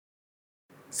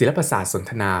ศิลปศาสตร์สน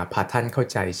ทนาพาท่านเข้า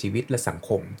ใจชีวิตและสังค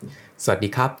มสวัสดี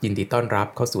ครับยินดีต้อนรับ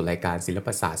เข้าสู่รายการศิลป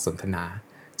ศาสตร์สนทนา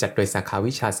จัดโดยสาขา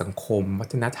วิชาสังคมวั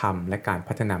ฒนธรรมและการ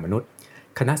พัฒนามนุษย์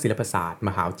คณะศิลปศาสตร์ม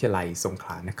หาวิทยาลัยสงขล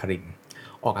านครินทร์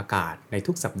ออกอากาศใน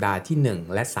ทุกสัปดาห์ที่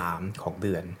1และ3ของเ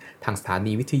ดือนทางสถา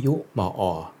นีวิทยุมอ.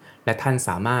และท่านส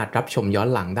ามารถรับชมย้อน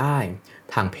หลังได้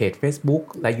ทางเพจ Facebook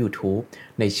และ YouTube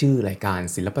ในชื่อรายการ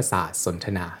ศิลปศาสตร์สนท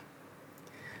นา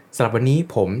สำหรับวันนี้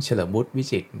ผมเฉลิมวุฒิวิ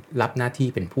จิตรรับหน้าที่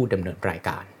เป็นผู้ดำเนินราย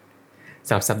การส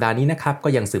ำหรับสัปดาห์นี้นะครับก็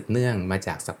ยังสืบเนื่องมาจ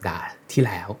ากสัปดาห์ที่แ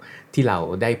ล้วที่เรา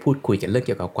ได้พูดคุยกันเรื่องเ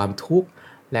กี่ยวกับความทุกข์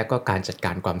และก็การจัดก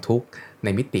ารความทุกข์ใน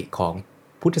มิติของ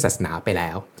พุทธศาสนาไปแล้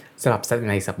วสำหรับ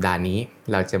ในสัปดาห์นี้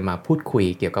เราจะมาพูดคุย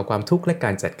เกี่ยวกับความทุกข์และก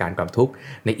ารจัดการความทุกข์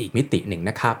ในอีกมิติหนึ่ง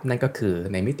นะครับนั่นก็คือ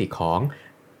ในมิติของ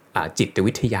จิต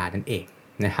วิทยานั่นเอง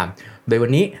นะครับโดยวั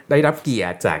นนี้ได้รับเกียร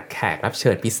ติจากแขกรับเชิ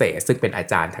ญพิเศษซึ่งเป็นอา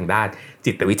จารย์ทางด้าน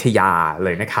จิตวิทยาเล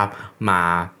ยนะครับมา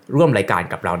ร่วมรายการ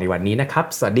กับเราในวันนี้นะครับ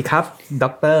สวัสดีครับด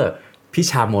ร.พิ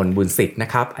ชามนบุญสิทธิ์นะ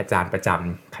ครับอาจารย์ประจ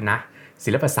ำคณะศิ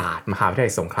ลปศาสตร์มหาวิทยาลั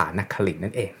ยสงขลานครินทร์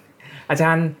นั่นเองอาจ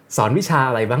ารย์สอนวิชา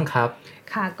อะไรบ้างครับ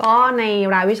ค่ะก็ใน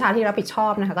รายวิชาที่รับผิดชอ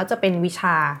บนะคะก็จะเป็นวิช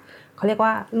าเขาเรียกว่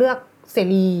าเลือกเส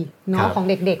รีเนาะของ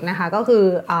เด็กๆนะคะก็คือ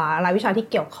รายวิชาที่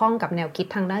เกี่ยวข้องกับแนวคิด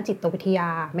ทางด้านจิตวิทยา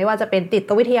ไม่ว่าจะเป็นจิต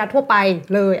วิทยาทั่วไป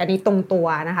เลยอันนี้ตรงตัว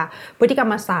นะคะพฤติกร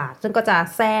รมศาสตร์ซึ่งก็จะ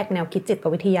แทรกแนวคิดจิต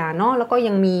วิทยาเนาะแล้วก็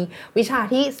ยังมีวิชา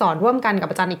ที่สอนร่วมกันกับ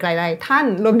อาจารย์อีกหลายๆท่าน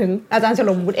รวมถึงอาจารย์เฉ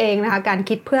ลิมวุฒิเองนะคะการ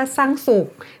คิดเพื่อสร้างสุข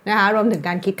นะคะรวมถึงก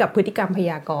ารคิดกับพฤติกรรมพ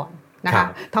ยากรณ์นะคะ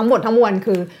ทั้งหมดทั้งมวล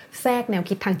คือแทรกแนว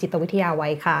คิดทางจิตวิทยาไว้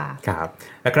ค่ะครับ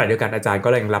และขณะเดียวกันอาจารย์ก็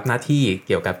ยังรับหน้าที่เ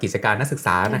กี่ยวกับกิจการนักศึกษ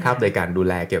านะครับโดยการดู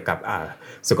แลเกี่ยวกับ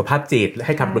สุขภาพจิตใ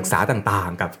ห้คำปรึกษาต่าง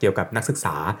ๆกับเกี่ยวกับนักศึกษ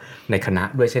าในคณะ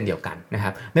ด้วยเช่นเดียวกันนะครั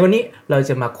บในวันนี้เรา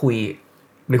จะมาคุย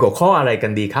ในหัวข้ออะไรกั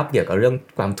นดีครับเกี่ยวกับเรื่อง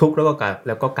ความทุกข์แล้ว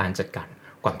ก็การจัดการ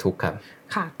ความทุกข์ครับ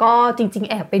ค่ะก็จริงๆ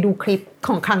แอบไปดูคลิปข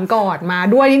องครั้งก่อนมา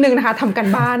ด้วยนิดนึงนะคะทำกัน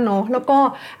บ้านเนาะแล้วก็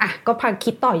ก็พา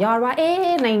คิดต่อยอดว่า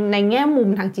ในแง่มุม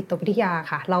ทางจิตวิทยา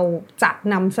ค่ะเราจะ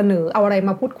นำเสนอเอาอะไร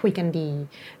มาพูดคุยกันดี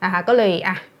นะคะก็เลย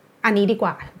อันนี้ดีก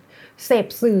ว่าเสพ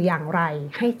สื่ออย่างไร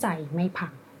ให้ใจไม่พั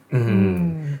ง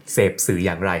เสพสื่ออ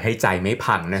ย่างไรให้ใจไม่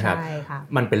พังนะครับ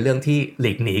มันเป็นเรื่องที่ห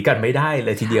ลีกหนีกันไม่ได้เล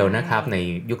ยทีเดียวนะครับใน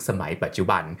ยุคสมัยปัจจุ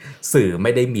บันสื่อไ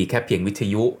ม่ได้มีแค่เพียงวิท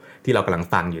ยุที่เรากำลัง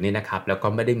ฟังอยู่นี่นะครับแล้วก็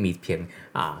ไม่ได้มีเพียง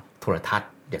โทรทัศน์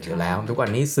อย่างเดียวแล้วทุกวัน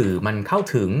นี้สื่อมันเข้า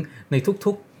ถึงใน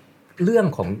ทุกๆเรื่อง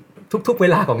ของทุกๆเว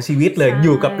ลาของชีวิตเลยอ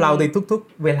ยู่กับเราในทุก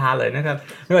ๆเวลาเลยนะครับ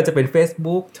ไม่ว่าจะเป็น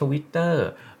Facebook Twitter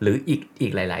หรืออี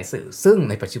กหลายๆสื่อซึ่ง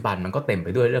ในปัจจุบันมันก็เต็มไป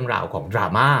ด้วยเรื่องราวของดรา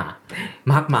ม่า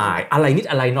มากมายอะไรนิด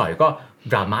อะไรหน่อยก็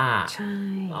ดราม่า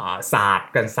สาด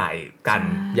กันใส่กัน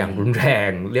อย่างรุนแร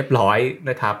งเรียบร้อย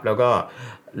นะครับแล้วก็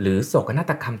หรือโศกนา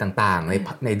ฏกรรมต่าง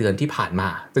ๆในเดือนที่ผ่านมา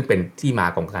ซึ่งเป็นที่มา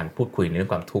ของการพูดคุยในเรื่อ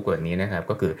งความทุกข์แบบนี้นะครับ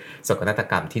ก็คือโศกนาฏ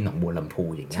กรรมที่หนองบัวลำพู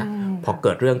อย่างเงี้ยพอเ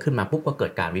กิดเรื่องขึ้นมาปุ๊บก็เกิ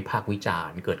ดการวิพากษ์วิจาร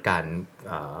ณ์เกิดการ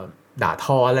ด่าท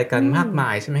ออะไรกันมากมา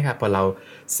ยใช่ไหมครับพอเรา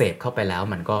เสพเข้าไปแล้ว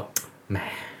มันก็แหม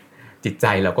จิตใจ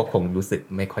เราก็คงรู้สึก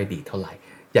ไม่ค่อยดีเท่าไหร่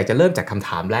อยากจะเริ่มจากคำถ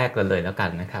ามแรกเลยแล้วกั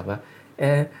นนะครับว่า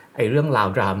ไอ้เรื่องราว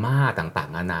ดราม่าต่าง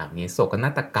ๆนานาอย่างนี้โศกน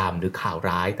าฏกรรมหรือข่าว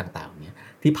ร้ายต่างๆเนี่ย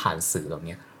ที่ผ่านสื่อเหล่า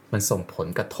นี้มันส่งผล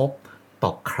กระทบต่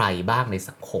อใครบ้างใน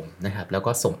สังคมนะครับแล้ว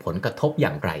ก็ส่งผลกระทบอย่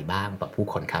างไรบ้างต่อผู้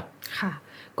คนครับค่ะ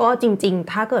ก็จริง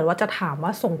ๆถ้าเกิดว่าจะถามว่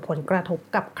าส่งผลกระทบ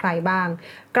กับใครบ้าง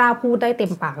กล้าพูดได้เต็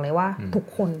มปากเลยว่าทุก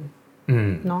คน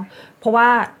เนาะเพราะว่า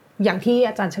อย่างที่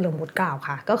อาจารย์เฉลิมวุฒิกล่าว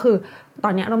ค่ะก็คือตอ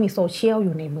นนี้เรามีโซเชียลอ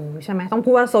ยู่ในมือใช่ไหมต้องพู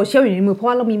ดว่าโซเชียลอยู่ในมือเพราะ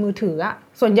ว่าเรามีมือถืออะ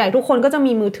ส่วนใหญ่ทุกคนก็จะ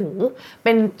มีมือถือเ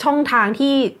ป็นช่องทาง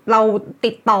ที่เรา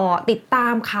ติดตา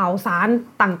มข่าวสาร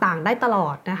ต่างๆได้ตลอ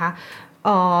ดนะคะ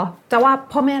จะว่า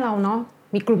พ่อแม่เราเนาะ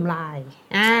มีกลุ่มไลน์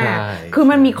คือ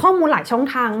มันมีข้อมูลหลายช่อง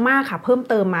ทางมากค่ะเพิ่ม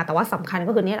เติมมาแต่ว่าสำคัญ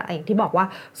ก็คือเนี่ยอย่างที่บอกว่า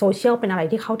โซเชียลเป็นอะไร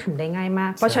ที่เข้าถึงได้ง่ายมา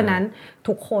กเพราะฉะนั้น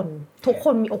ทุกค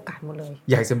นมีโอกาสหมดเลย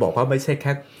อยากจะบอกว่าไม่ใช่แ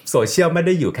ค่โซเชียลไม่ไ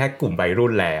ด้อยู่แค่กลุ่มวัยรุ่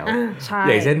นแล้วอ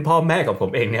ย่างเช่นพ่อแม่ของผ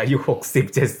มเองเนี่ยอายุ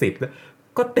60-70แล้ว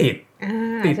ก็ติด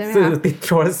สื่อติดโ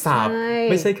ทรศัพท์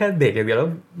ไม่ใช่แค่เด็กอย่างเดียวแล้ว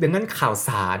ดังนั้นข่าวส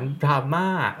ารดราม่า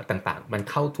ต่างๆมัน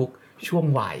เข้าทุกช่วง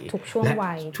วัยทุกช่วง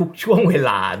วัยทุกช่วงเว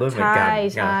ลาด้วยเหมือนกัน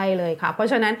ใช่เลยค่ะเพรา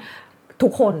ะฉะนั้นทุ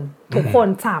กคน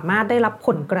สามารถได้รับผ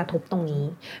ลกระทบตรงนี้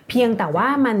เพียงแต่ว่า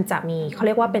มันจะมีเขาเ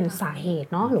รียกว่าเป็นสาเหตุ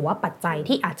เนาะหรือว่าปัจจัย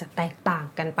ที่อาจจะแตกต่าง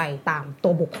กันไปตามตั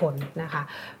วบุคคลนะคะ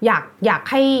อยาก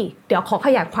ให้เดี๋ยวขอข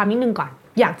ยายความนิดนึงก่อน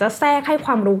อยากจะแทรกให้ค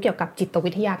วามรู้เกี่ยวกับจิต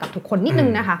วิทยากับทุกคนนิดนึง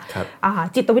นะคะ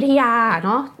จิตวิทยาเ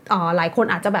นาะหลายคน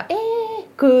อาจจะแบบ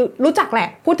คือรู้จักแหละ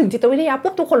พูดถึงจิตวิทยา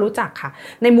ปุ๊บทุกคนรู้จักค่ะ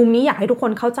ในมุมนี้อยากให้ทุกค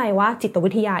นเข้าใจว่าจิตวิ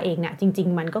ทยาเองเนี่ยจริง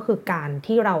ๆมันก็คือการ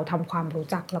ที่เราทำความรู้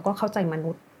จักแล้วก็เข้าใจม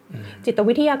นุษย์ จิต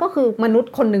วิทยาก็คือมนุษ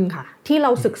ย์คนนึงค่ะที่เร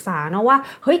าศึกษาเนาะว่า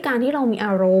เฮ้ยการที่เรามีอ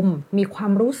ารมณ์มีควา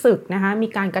มรู้สึกนะคะมี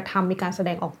การกระทำมีการแสด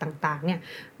งออกต่างๆเนี่ย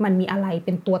มันมีอะไรเ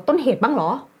ป็นตัวต้นเหตุบ้างหร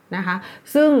อนะคะ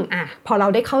ซึ่งพอเรา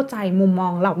ได้เข้าใจมุมมอ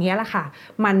งเหล่านี้แหละค่ะ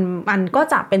มันก็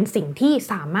จะเป็นสิ่งที่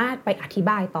สามารถไปอธิบ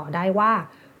ายต่อได้ว่า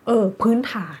พื้น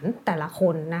ฐานแต่ละค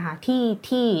นนะคะ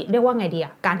ที่เรียกว่าไงดีอ่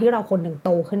ะการที่เราคนหนึ่งโต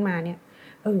ขึ้นมาเนี่ย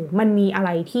มันมีอะไร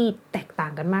ที่แตกต่า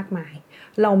งกันมากมาย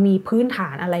เรามีพื้นฐา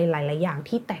นอะไรหลายๆอย่าง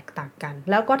ที่แตกต่างกัน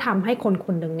แล้วก็ทำให้คนค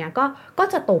นหนึ่งเนี่ยก็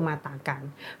จะโตมาต่างกัน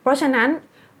เพราะฉะนั้น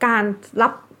การรั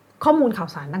บข้อมูลข่าว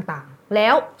สารต่างๆแล้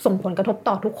วส่งผลกระทบ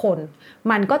ต่อทุกคน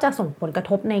มันก็จะส่งผลกระ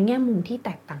ทบในแง่มุมที่แ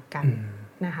ตกต่างกัน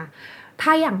นะคะถ้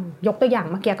าอย่างยกตัวอย่าง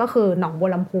เมื่อกี้ก็คือหนองบัว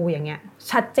ลำพูอย่างเงี้ย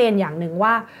ชัดเจนอย่างหนึ่ง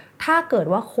ว่าถ้าเกิด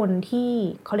ว่าคนที่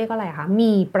เขาเรียกว่าอะไรคะ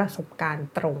มีประสบการณ์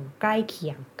ตรงใกล้เคี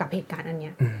ยงกับเหตุการณ์อันเนี้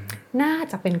ยน่า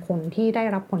จะเป็นคนที่ได้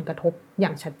รับผลกระทบอย่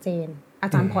างชัดเจนอา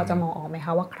จารย์พอจะมองออกไหมค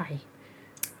ะว่าใคร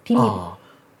ที่มี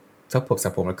สำหรั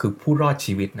บผมคือผู้รอด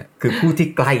ชีวิตนะคือผู้ที่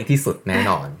ใกล้ที่สุดแน่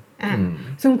นอน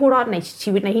ซึ่งผู้รอดในชี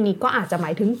วิตในที่นี้ก็อาจจะหม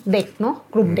ายถึงเด็กเนาะ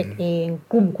กลุ่มเด็กเอง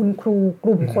กลุ่มคุณครูก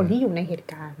ลุ่มคนที่อยู่ในเหตุ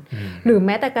การณ์หรือแ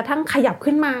ม้แต่กระทั่งขยับ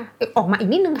ขึ้นมาออกมาอีก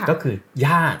นิดนึงค่ะก็คือญ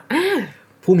าติ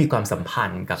ผู้มีความสัมพัน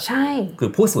ธ์กับคือ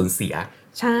ผู้สูญเสีย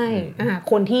ใช่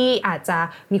คนที่อาจจะ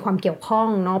มีความเกี่ยวข้อง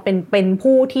เนาะเป็น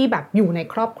ผู้ที่แบบอยู่ใน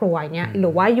ครอบครัวเนี้ยหรื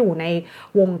อว่าอยู่ใน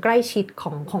วงใกล้ชิด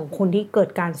ของคนที่เกิด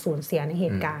การสูญเสียในเห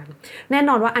ตุการณ์แน่น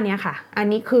อนว่าอันเนี้ยค่ะอัน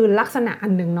นี้คือลักษณะอั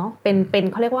นนึงเนาะเป็น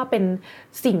เขาเรียกว่าเป็น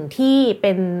สิ่งที่เ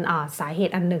ป็นสาเห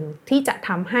ตุอันนึงที่จะท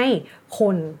ำให้ค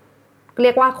นเรี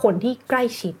ยกว่าคนที่ใกล้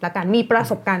ชิดละกันมีประ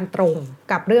สบการณ์ตรง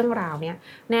กับเรื่องราวเนี้ย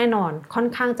แน่นอนค่อน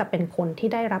ข้างจะเป็นคนที่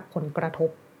ได้รับผลกระท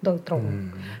บโดยตรง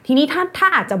ทีนี้ถ้า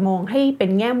อาจจะมองให้เป็น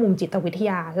แง่มุมจิตวิท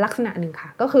ยาลักษณะหนึ่งค่ะ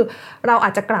ก็คือเราอ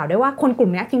าจจะกล่าวได้ว่าคนกลุ่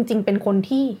มนี้จริงๆเป็นคน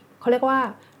ที่เขาเรียกว่า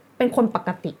เป็นคนปก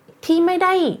ติที่ไม่ไ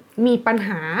ด้มีปัญห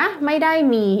าไม่ได้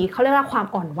มีเขาเรียกว่าความ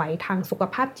อ่อนไหวทางสุข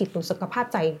ภาพจิตหรือสุขภาพ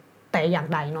ใจแต่อย่าง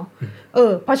ใดเนาะ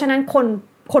เพราะฉะนั้น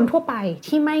คนทั่วไป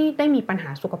ที่ไม่ได้มีปัญหา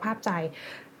สุขภาพใจ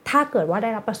ถ้าเกิดว่าได้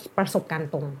รับประสบการณ์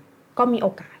ตรงก็มีโอ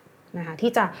กาสนะคะ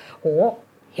ที่จะ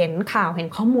เห็นข่าวเห็น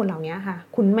ข้อมูลเหล่านี้ค่ะ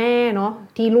คุณแม่เนาะ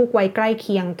ที่ลูกวัยใกล้เ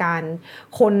คียงกัน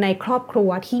คนในครอบครัว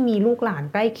ที่มีลูกหลาน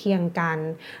ใกล้เคียงกัน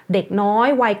เด็กน้อย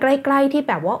วัยใกล้ๆที่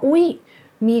แบบว่าอุ๊ย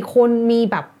มีคนมี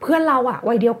แบบเพื่อนเราอะ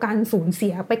วัยเดียวกันสูญเสี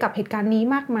ยไปกับเหตุการณ์นี้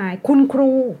มากมายคุณค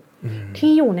รู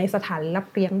ที่อยู่ในสถานรับ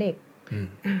เลี้ยงเด็ก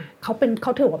เข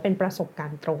าถือว่าเป็นประสบกา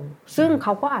รณ์ตรงซึ่งเข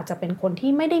าก็อาจจะเป็นคน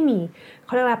ที่ไม่ได้มีเข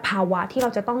าเรียกว่าภาวะที่เรา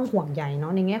จะต้องห่วงใยเนา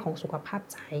ะในแง่ของสุขภาพ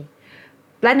ใจ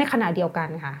และในขณะเดียวกัน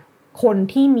ค่ะคน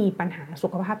ที่มีปัญหาสุ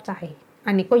ขภาพใจ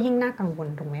อันนี้ก็ยิ่งน่ากังวล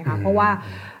ถูกไหมคะเพราะว่า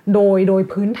โดย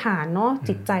พื้นฐานเนาะ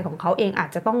จิตใจของเขาเองอาจ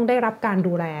จะต้องได้รับการ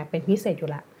ดูแลเป็นพิเศษอยู่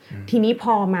แล้วทีนี้พ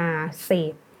อมาเส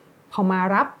พพอมา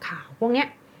รับข่าวพวกเนี้ย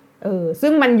ซึ่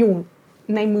งมันอยู่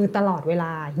ในมือตลอดเวล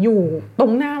าอยู่ตร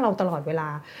งหน้าเราตลอดเวลา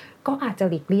ก็อาจจะ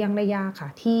หลีกเลี่ยงได้ยากค่ะ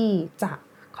ที่จะ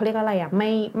เขาเรียกอะไรอ่ะ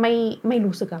ไม่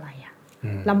รู้สึกอะไรอ่ะ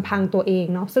ลำพังตัวเอง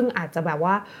เนาะซึ่งอาจจะแบบ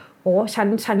ว่า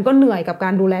ฉันก็เหนื่อยกับกา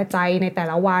รดูแลใจในแต่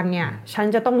ละวันเนี่ยฉัน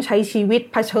จะต้องใช้ชีวิต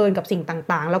เผชิญกับสิ่ง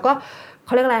ต่างๆแล้วก็เข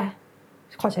าเรียกอะไร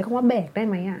ขอใช้คำว่าแบกได้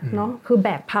ไหมอ่ะเนาะคือแบ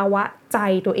กภาวะใจ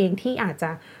ตัวเองที่อาจจะ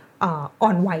อ่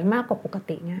อนไหวมากกว่าปก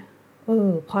ติเนี่ย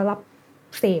พอรับ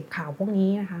เสพข่าวพวกนี้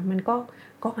นะคะมัน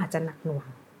ก็อาจจะหนักหน่วง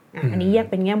อันนี้แยก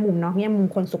เป็นแง่มุมเนาะแง่มุม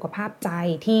คนสุขภาพใจ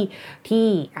ที่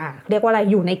เรียกว่าอะไร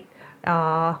อยู่ใน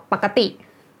ปกติ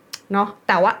เนาะ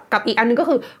แต่ว่ากับอีกอันนึงก็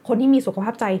คือคนที่มีสุขภา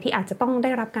พใจที่อาจจะต้องไ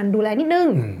ด้รับการดูแลนิดนึง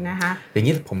นะคะอย่าง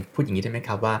นี้ผมพูดอย่างนี้ได้ไหมค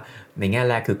รับว่าในแง่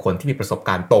แรกคือคนที่มีประสบก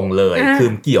ารณ์ตรงเลยคือ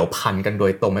เกี่ยวพันกันโด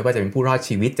ยตรงไม่ว่าจะเป็นผู้รอด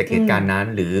ชีวิตจากเหตุการณ์นั้น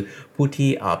หรือผู้ที่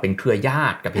เป็นเครือญา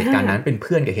ติกับเหตุการณ์นั้นเป็นเ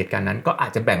พื่อนกับเหตุการณ์นั้นก็อา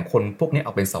จจะแบ่งคนพวกนี้อ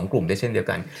อกเป็น2กลุ่มได้เช่นเดียว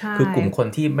กันคือกลุ่มคน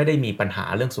ที่ไม่ได้มีปัญหา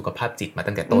เรื่องสุขภาพจิตมา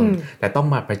ตั้งแต่ต้นแต่ต้อง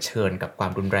มาเผชิญกับควา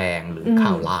มรุนแรงหรือข่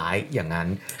าวร้ายอย่างนั้น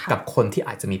กับคนที่อ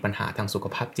าจจะมีปัญหาทางสุข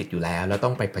ภาพจิตอยู่แล้วต้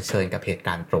องไปเผชิญกับเหตุ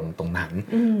การณ์ตรงนั้น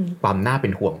ความน่าเป็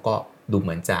นห่วงก็ดูเห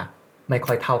มือนจะไม่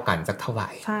ค่อยเท่ากันสักเท่าไหร่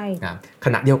นะข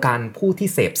ณะเดียวกันผู้ที่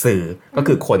เสพสื่อก็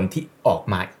คือคนที่ออก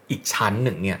มาอีกชั้นห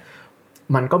นึ่งเนี่ย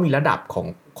มันก็มีระดับ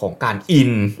ของการอิ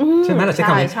นใช่ไหมเราใช้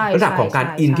คำนี้ระดับของการ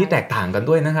อินที่แตกต่างกัน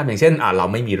ด้วยนะครับอย่างเช่นเรา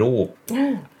ไม่มีลู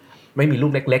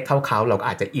กเล็กๆเท่าเขาเราก็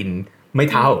อาจจะอินไม่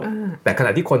เท่าแต่ขณ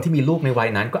ะที่คนที่มีลูกในวัย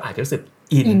นั้นก็อาจจะรู้สึก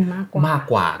อินมาก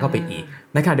กว่าเข้าไปอีก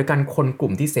ในขณะเดียวกันคนกลุ่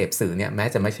มที่เสพสื่อเนี่ยแม้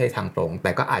จะไม่ใช่ทางตรงแ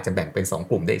ต่ก็อาจจะแบ่งเป็น2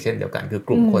กลุ่มได้เช่นเดียวกันคือก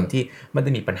ลุ่มคนที่ไม่ได้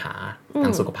มีปัญหาทา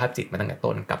งสุขภาพจิตมาตั้งแต่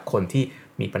ต้นกับคนที่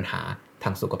มีปัญหาทา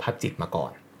งสุขภาพจิตมาก่อ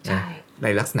นใน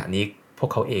ลักษณะนี้พวก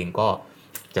เขาเองก็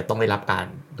จะต้องได้รับการ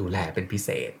ดูแลเป็นพิเศ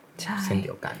ษเช่นเ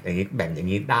ดียวกันอย่างนี้แบ่งอย่าง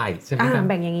นี้ได้ใช่ไหมครับ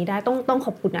แบ่งอย่างนี้ได้ต้องข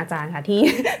อบคุณอาจารย์ค่ะ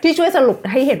ที่ช่วยสรุป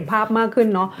ให้เห็นภาพมากขึ้น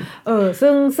เนาะ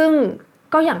ซึ่ง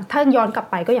ก็อย่างถ้าย้อนกลับ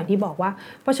ไปก็อย่างที่บอกว่า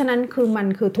เพราะฉะนั้นคือมัน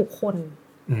คือทุก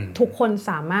คน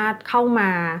สามารถเข้ามา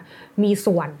มี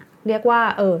ส่วนเรียกว่า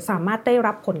สามารถได้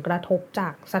รับผลกระทบจา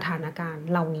กสถานการณ์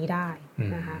เหล่านี้ได้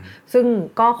นะคะซึ่ง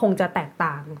ก็คงจะแตก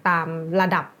ต่างตามระ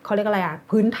ดับเขาเรียกอะไร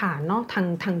พื้นฐานเนาะ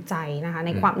ทางใจนะคะ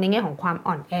ในแง่ของความ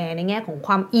อ่อนแอในแง่ของค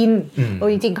วามอิน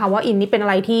จริงๆคำว่าอินนี่เป็นอะ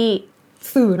ไรที่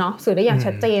สื่อเนาะสื่อได้อย่าง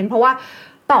ชัดเจนเพราะว่า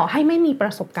ต่อให้ไม่มีปร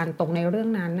ะสบการณ์ตรงในเรื่อง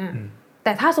นั้นน่ะแ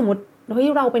ต่ถ้าสมมติ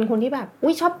เราเป็นคนที่แบบ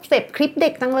ชอบเสพคลิปเด็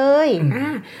กจังเลย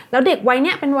แล้วเด็กวัยเ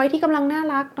นี้ยเป็นวัยที่กำลังน่า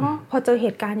รักเนาะพอเจอเห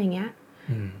ตุการณ์อย่างเงี้ย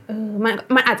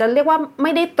มันอาจจะเรียกว่าไ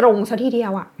ม่ได้ตรงซะทีเดีย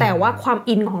วอะแต่ว่าความ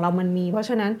อินของเรามันมีเพราะฉ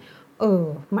ะนั้น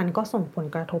มันก็ส่งผล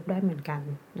กระทบได้เหมือนกัน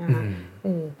นะคะ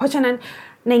เพราะฉะนั้น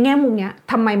ในแง่มุมเนี้ย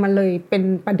ทำไมมันเลยเป็น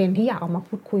ประเด็นที่อยากเอามา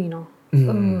พูดคุยเนาะ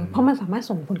เพราะมันสามารถ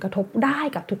ส่งผลกระทบได้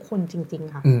กับทุกคนจริง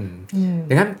ๆค่ะ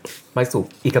ดังนั้นไปสู่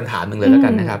อีกคำถามหนึ่งเลยแล้วกั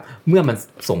นนะครับเมื่อมัน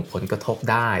ส่งผลกระทบ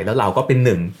ได้แล้วเราก็เป็นห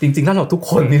นึ่งจริงๆแล้วเราทุก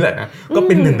คนนี่แหละนะก็เ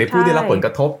ป็นหนึ่งในผู้ได้รับผลก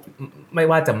ระทบไม่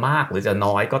ว่าจะมากหรือจะ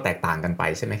น้อยก็แตกต่างกันไป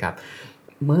ใช่ไหมครับ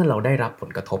เมื่อเราได้รับผล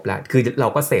กระทบแล้วคือเรา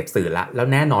ก็เสพสื่อแล้ว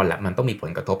แน่นอนแหละมันต้องมีผ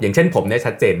ลกระทบอย่างเช่นผมเนี่ย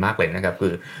ชัดเจนมากเลยนะครับคื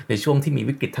อในช่วงที่มี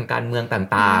วิกฤตทางการเมือง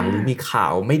ต่างๆหรือมีข่า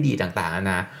วไม่ดีต่าง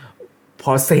ๆนะพ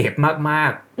อเสพมา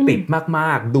กๆติดม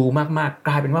ากๆดูมากๆก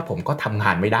ลายเป็นว่าผมก็ทำง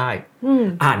านไม่ได้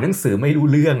อ่านหนังสือไม่รู้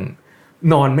เรื่อง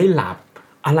นอนไม่หลับ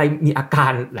อะไรมีอากา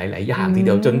รหลายๆอย่างทีเ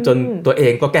ดียวจนตัวเอ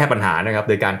งก็แก้ปัญหานะครับ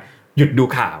โดยการหยุดดู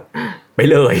ข่าวไป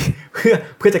เลย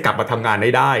เพื่อจะกลับมาทำงาน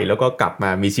ได้แล้วก็กลับมา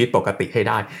มีชีวิตปกติให้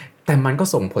ได้แต่มันก็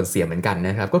ส่งผลเสียเหมือนกันน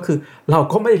ะครับก็คือเรา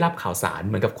ก็ไม่ได้รับข่าวสารเ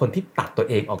หมือนกับคนที่ตัดตัว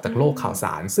เองออกจากโลกข่าวส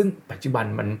ารซึ่งปัจจุบัน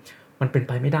มันเป็นไ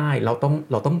ปไม่ได้เรา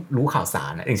ต้องรู้ข่าวสา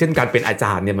รอย่างเช่นการเป็นอาจ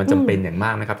ารย์เนี่ยมันจำเป็นอย่างม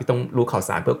ากนะครับที่ต้องรู้ข่าว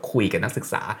สารเพื่อคุยกับนักศึก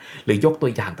ษาหรือยกตัว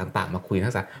อย่างต่างๆมาคุยนัก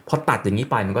ศึกษาพอตัดอย่างนี้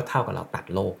ไปมันก็เท่ากับเราตัด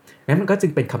โลกงั้นมันก็จึ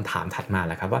งเป็นคำถามถัดมาแ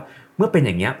หละครับว่าเมื่อเป็นอ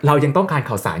ย่างนี้เรายังต้องการ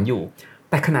ข่าวสารอยู่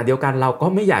แต่ขณะเดียวกันเราก็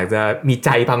ไม่อยากจะมีใจ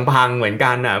พังๆเหมือน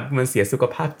กันมันเสียสุข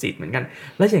ภาพจิตเหมือนกัน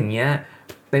แล้วอย่างเงี้ย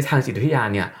ในทางจิตวิทยา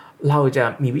เนี่ยเราจะ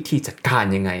มีวิธีจัดการ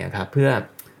ยังไงครับเพื่อ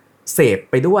เสพ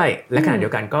ไปด้วยและขณะเดีย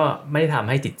วกันก็ไม่ได้ทำ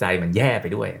ให้จิตใจมันแย่ไป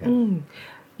ด้วย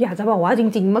อยากจะบอกว่าจ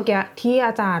ริงๆเมื่อกี้ที่อ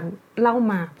าจารย์เล่า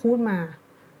มาพูดมา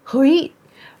เฮ้ย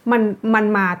มัน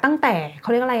มาตั้งแต่เขา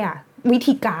เรียกอะไรวิ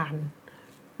ธีการ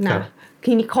นะ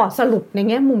ทีนี้ขอสรุปใน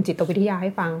แง่มุมจิตวิทยาใ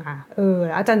ห้ฟังค่ะ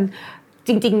อาจารย์จ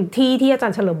ริงๆที่อาจา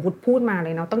รย์เฉลิมบุตรพูดมาเล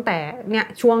ยเนาะตั้งแต่เนี่ย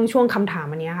ช่วงคำถาม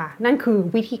อันนี้ค่ะนั่นคือ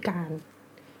วิธีการ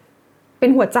เ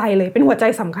ป็นหัวใจเลยเป็นหัวใจ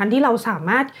สำคัญที่เราสา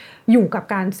มารถอยู่กับ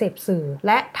การเสพสื่อแ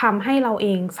ละทำให้เราเอ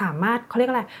งสามารถเขาเรียก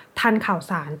อะไรทันข่าว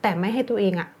สารแต่ไม่ให้ตัวเอ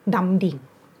งดำดิ่ง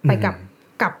ไป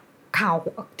กับข่าว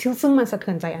ซึ่งมันสะเทื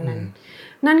อนใจอันนั้น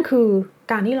นั่นคือ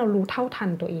การที่เรารู้เท่าทัน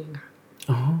ตัวเองค่ะ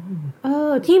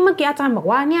ที่เมื่อกี้อาจารย์บอก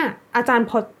ว่าเนี่ยอาจารย์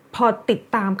พอติด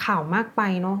ตามข่าวมากไป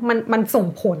เนาะมันส่ง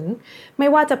ผลไม่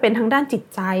ว่าจะเป็นทางด้านจิต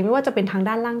ใจไม่ว่าจะเป็นทาง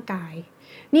ด้านร่างกาย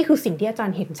นี่คือสิ่งที่อาจาร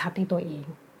ย์เห็นชัดในตัวเอง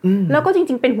แล้วก็จ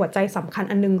ริงๆเป็นหัวใจสำคัญ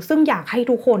อันนึงซึ่งอยากให้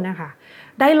ทุกคนนะคะ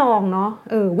ได้ลองเนาะ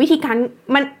วิธีการ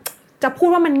มันจะพูด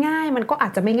ว่ามันง่ายมันก็อา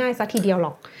จจะไม่ง่ายซะทีเดียวหร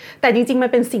อกแต่จริงๆมัน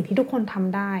เป็นสิ่งที่ทุกคนท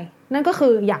ำได้นั่นก็คื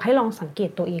ออยากให้ลองสังเกต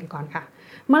ตัวเองก่อนค่ะ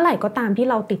เมื่อไหร่ก็ตามที่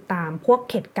เราติดตามพวก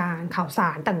เหตุการณ์ข่าวสา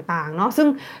รต่างๆเนาะซึ่ง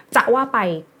จะว่าไป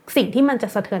สิ่งที่มันจะ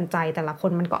สะเทือนใจแต่ละค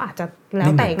นมันก็อาจจะแล้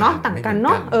วแต่เนาะต่างกันเน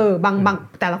าะบาง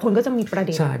แต่ละคนก็จะมีประเ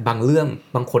ด็นใช่บางเรื่อง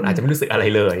บางคนอาจจะไม่รู้สึกอะไร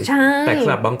เลยแต่สำ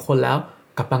หรับบางคนแล้ว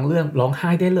กับบางเรื่องร้องไห้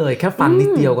ได้เลยแค่ฟังนิ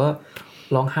ดเดียวก็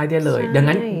ร้องไห้ได้เลยดัง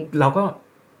นั้นเราก็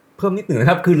เพิ่มนิดหนึ่งนะ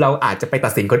ครับคือเราอาจจะไปตั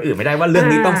ดสินคนอื่นไม่ได้ว่าเรื่อง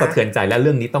นี้ต้องสะเทือนใจและเ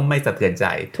รื่องนี้ต้องไม่สะเทือนใจ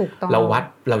เ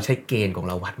ราใช้เกณฑ์ของเ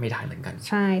ราวัดไม่ได้เหมือนกัน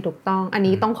ใช่ถูกต้องอัน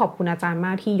นี้ต้องขอบคุณอาจารย์ม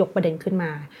ากที่ยกประเด็นขึ้นม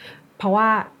าเพราะว่า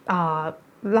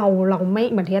เราไม่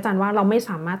เหมือนที่อาจารย์ว่าเราไม่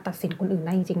สามารถตัดสินคนอื่นไ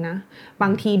ด้จริงๆนะบา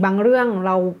งทีบางเรื่อง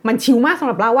มันชิลมากสำ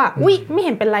หรับเราอุ๊ยไม่เ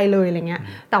ห็นเป็นไรเลยอะไรเงี้ย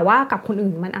แต่ว่ากับคน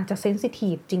อื่นมันอาจจะเซนซิที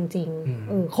ฟจริง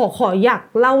ๆขออยาก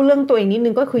เล่าเรื่องตัวเองนิดนึ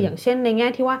งก็คืออย่างเช่นในแง่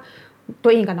ที่ว่าตั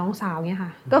วเองกับน้องสาวเนี่ยค่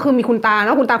ะก็คือมีคุณตาแ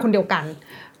ล้วคุณตาคนเดียวกัน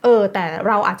แต่เ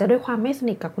ราอาจจะด้วยความไม่ส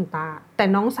นิทกับคุณตาแต่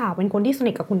น้องสาวเป็นคนที่ส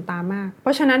นิทกับคุณตามากเพร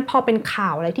าะฉะนั้นพอเป็นข่า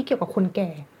วอะไรที่เกี่ยวกับคนแก่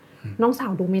น้องสา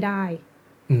วดูไม่ได้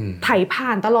ไถผ่า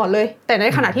นตลอดเลยแต่ใน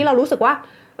ขณะที่เรารู้สึกว่า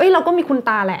เราก็มีคุณ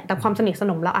ตาแหละแต่ความสนิทส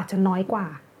นมเราอาจจะน้อยกว่า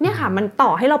เนี่ยค่ะมันต่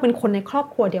อให้เราเป็นคนในครอบ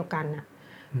ครัวเดียวกันน่ะ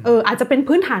อาจจะเป็น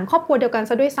พื้นฐานครอบครัวเดียวกัน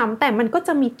ซะด้วยซ้ำแต่มันก็จ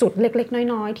ะมีจุดเล็ก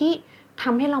ๆน้อยๆที่ท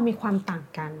ำให้เรามีความต่าง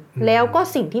กันแล้วก็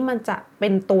สิ่งที่มันจะเป็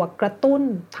นตัวกระตุ้น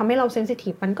ทำให้เราเซนซิที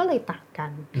ฟมันก็เลยต่างกั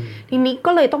นทีนี้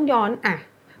ก็เลยต้องย้อน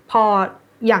พอ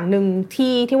อย่างนึง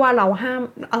ที่ว่าเราห้าม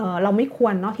เราไม่คว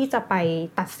รเนาะที่จะไป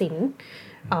ตัดสิน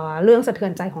เรื่องสะเทือ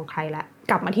นใจของใครละ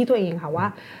กลับมาที่ตัวเองค่ะว่า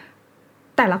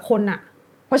แต่ละคนน่ะ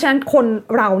เพราะฉะนั้นคน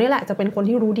เราเนี่ยแหละจะเป็นคน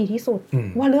ที่รู้ดีที่สุด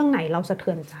ว่าเรื่องไหนเราสะเทื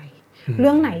อนใจเ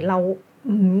รื่องไหนเร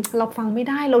าฟังไม่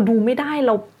ได้เราดูไม่ได้เ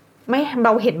รา ไม่เร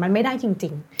าเห็นมันไม่ได้จริ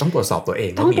งๆต้องตรวจสอบตัวเอ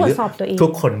งต้องตรวจสอบตัวเองทุ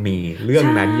กคนมีเรื่อง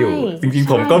นั้นอยู่จริง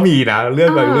ๆผมก็มีนะเรื่อ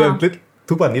งบางเรื่อง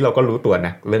ทุกวันนี้เราก็รู้ตัวน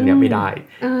ะเรื่องนี้ไม่ได้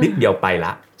นิดเดียวไปล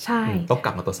ะต้องก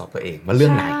ลับมาตรวจสอบตัวเองว่าเรื่อ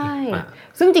งไหน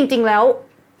ซึ่งจริงๆแล้ว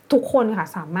ทุกคนค่ะ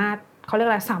สามารถเขาเรียก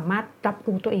อะไรสามารถรับ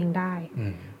รู้ตัวเองได้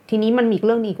ทีนี้มันมีเ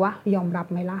รื่องอีกว่ายอมรับ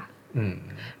ไหมล่ะ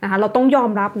นะคะเราต้องยอ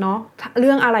มรับเนาะเ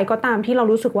รื่องอะไรก็ตามที่เรา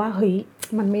รู้สึกว่าเฮ้ย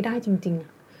มันไม่ได้จริง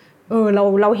ๆ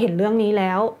เราเห็นเรื่องนี้แ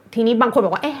ล้วทีนี้บางคนบ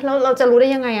อกว่าเราจะรู้ได้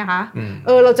ยังไงอะคะ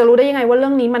เราจะรู้ได้ยังไงว่าเรื่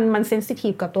องนี้มันเซนซิที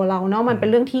ฟกับตัวเราเนาะมันเป็น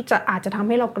เรื่องที่อาจจะทำใ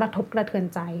ห้เรากระทบกระเทือน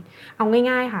ใจเอา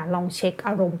ง่ายๆค่ะลองเช็คอ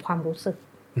ารมณ์ความรู้สึก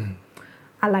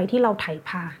อะไรที่เราไถ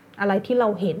ผ่านอะไรที่เรา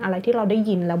เห็นอะไรที่เราได้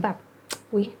ยินแล้วแบบ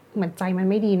อุ๊ยเหมือนใจมัน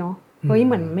ไม่ดีเนาะเฮ้ยเ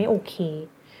หมือนไม่โอเค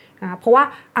นะเพราะว่า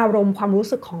อารมณ์ความรู้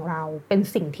สึกของเราเป็น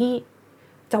สิ่งที่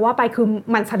จะว่าไปคือ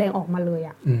มันแสดงออกมาเลยอ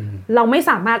ะเราไม่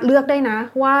สามารถเลือกได้นะ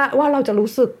ว่าเราจะรู้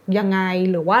สึกยังไง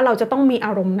หรือว่าเราจะต้องมีอ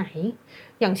ารมณ์ไหน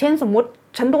อย่างเช่นสมมติ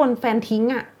ฉันโดนแฟนทิ้ง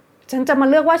อะฉันจะมา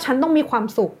เลือกว่าฉันต้องมีความ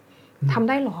สุขทำ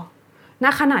ได้หรอณ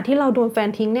ขณะที่เราโดนแฟน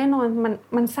ทิ้งแน่นอน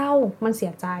มันเศร้ามันเสี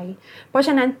ยใจเพราะฉ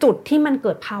ะนั้นจุดที่มันเ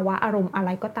กิดภาวะอารมณ์อะไร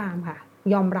ก็ตามค่ะ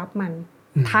ยอมรับมัน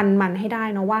ทันมันให้ได้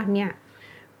นะว่าเนี่ย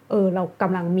เราก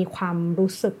ำลังมีความ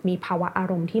รู้สึกมีภาวะอา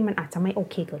รมณ์ที่มันอาจจะไม่โอ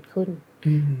เคเกิดขึ้น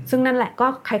ซึ่งนั่นแหละก็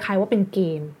คล้ายๆว่าเป็นเก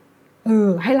ณฑ์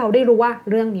ให้เราได้รู้ว่า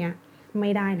เรื่องนี้ไม่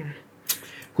ได้นะ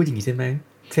พูดอย่างนี้ใช่ไหม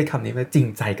ใช้คำนี้ว่าจริง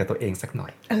ใจกับตัวเองสักหน่อ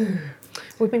ย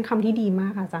เป็นคำที่ดีมา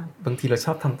กค่ะอาจารย์บางทีเราช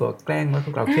อบทำตัวแกล้งว่าพ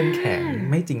วกเราเข้มแข็ง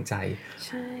ไม่จริงใจใ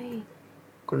ช่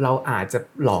เราอาจจะ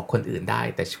หลอกคนอื่นได้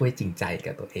แต่ช่วยจริงใจ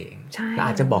กับตัวเองเราอ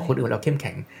าจจะบอกคนอื่นเราเข้มแ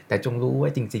ข็งแต่จงรู้ว่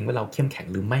าจริงๆว่าเราเข้มแข็ง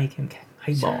หรือไม่เข้มแข็งใ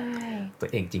ห้บอกตัว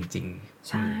เองจริงๆ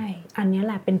ใช่อันนี้แ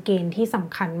หละเป็นเกณฑ์ที่ส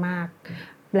ำคัญมาก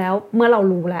แล้วเมื่อเรา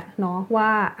รู้แล้วเนาะว่า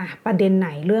ประเด็นไหน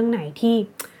เรื่องไหนที่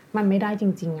มันไม่ได้จ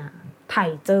ริงๆถ่า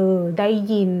ยเจอได้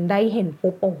ยินได้เห็น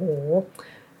ปุ๊บโอ้โห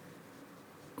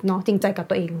เนาะจริงใจกับ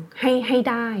ตัวเองให้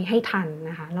ได้ให้ทัน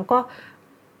นะคะแล้วก็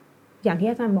อย่างที่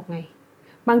อาจารย์บอกไง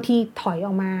บางทีถอยอ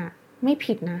อกมาไม่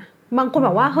ผิดนะบางคนบ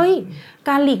อกว่าเฮ้ย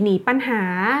การหลีกหนีปัญหา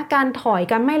การถอย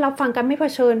การไม่รับฟังการไม่เผ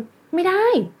ชิญไม่ได้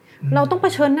เราต้องเผ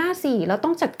ชิญหน้าสิเราต้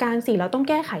องจัดการสิเราต้อง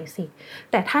แก้ไขสิ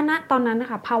แต่ถ้าณตอนนั้นนะ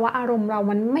คะภาวะอารมณ์เรา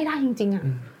มันไม่ได้จริงๆอ่ะ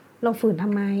เราฝืนท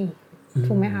ำไม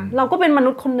ถูกไหมคะเราก็เป็นมนุ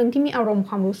ษย์คนนึงที่มีอารมณ์ค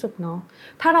วามรู้สึกเนาะ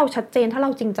ถ้าเราชัดเจนถ้าเรา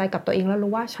จริงใจกับตัวเองแล้ว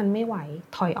รู้ว่าฉันไม่ไหว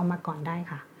ถอยออกมาก่อนได้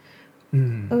ค่ะ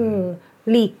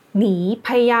หลีกหนีพ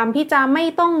ยายามที่จะไม่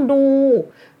ต้องดู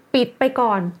ปิดไป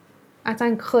ก่อนอาจาร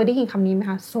ย์เคยได้ยินคำนี้ไหม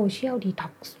คะ social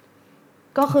detox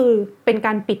ก็คือเป็นก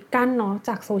ารปิดกั้นเนาะจ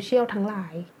ากโซเชียลทั้งหลา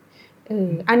ย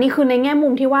อันนี้คือในแง่มุ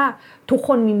มที่ว่าทุกค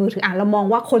นมีมือถือเรามอง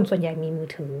ว่าคนส่วนใหญ่มีมือ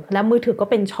ถือและมือถือก็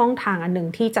เป็นช่องทางอันหนึ่ง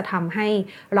ที่จะทำให้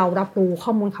เรารับรู้ข้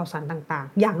อมูลข่าวสารต่าง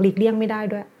ๆอย่างหลีกเลี่ยงไม่ได้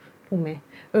ด้วยถูกไหม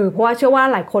เพราะว่าเชื่อว่า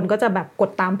หลายคนก็จะแบบก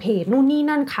ดตามเพจนู่นนี่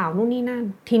นั่นข่าวนู่นนี่นั่น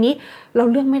ทีนี้เรา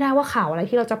เลือกไม่ได้ว่าข่าวอะไร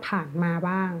ที่เราจะผ่านมา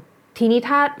บ้างทีนี้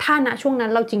ถ้าณช่วงนั้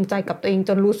นเราจริงใจกับตัวเองจ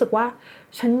นรู้สึกว่า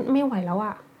ฉันไม่ไหวแล้วอ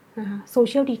ะนะคะ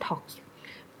social detox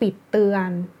ปิดเตือน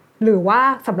หรือว่า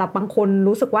สำหรับบางคน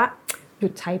รู้สึกว่าหยุ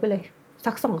ดใช้ไปเลย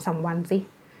สัก 2-3 วันสิ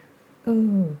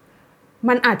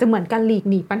มันอาจจะเหมือนการหลีก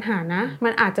หนีปัญหานะมั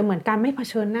นอาจจะเหมือนการไม่เผ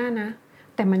ชิญหน้านะ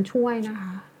แต่มันช่วยนะค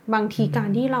ะบางทีการ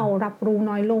ที่เรารับรู้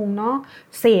น้อยลงเนาะ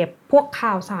เสพพวกข่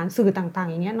าวสารสื่อต่างๆ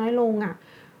อย่างเงี้ยน้อยลงอ่ะ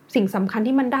สิ่งสำคัญ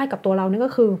ที่มันได้กับตัวเรานี่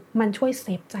ก็คือมันช่วยเซ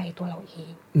ฟใจตัวเราเอ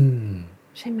ง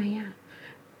ใช่ไหมอ่ะ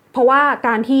เพราะว่าก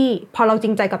ารที่พอเราจริ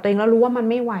งใจกับตัวเองแล้วรู้ว่ามัน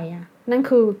ไม่ไหวอ่ะนั่น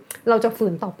คือเราจะฝื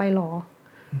นต่อไปหรอ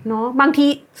เนาะบางที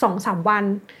 2-3 วัน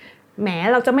แหม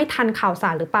เราจะไม่ทันข่าวสา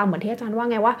รหรือเปล่าเหมือนที่อาจารย์ว่า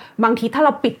ไงว่าบางทีถ้าเร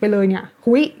าปิดไปเลยเนี่ย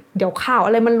หุยเดี๋ยวข่าวอ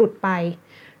ะไรมันหลุดไป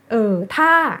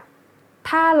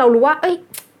ถ้าเรารู้ว่า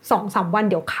2-3 วัน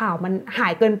เดี๋ยวข่าวมันหา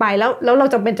ยเกินไปแล้วเรา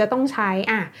จำเป็นจะต้องใช้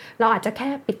เราอาจจะแค่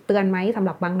ปิดเตือนไหมสำห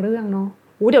รับบางเรื่องเนาะ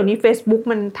เดี๋ยวนี้ Facebook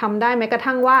มันทำได้แม้กระ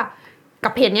ทั่งว่ากั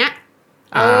บเพจเนี้ย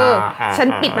ฉัน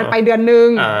ปิดมันไปเดือนนึง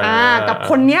กับ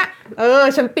คนเนี้ย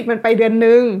ฉันปิดมันไปเดือน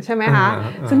นึงใช่ไหมคะ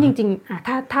ซึ่งจริงๆ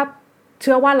ถ้าเ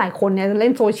ชื่อว่าหลายคนเนี่ยเล่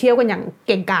นโซเชียลกันอย่างเ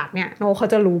ก่งกาจเนี่ยเขา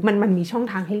จะรู้มันมีช่อง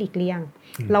ทางให้หลีกเลี่ยง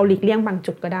เราหลีกเลี่ยงบาง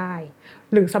จุดก็ได้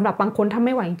หรือสำหรับบางคนถ้าไ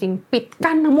ม่ไหวจริงๆปิด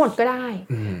กั้นทั้งหมดก็ได้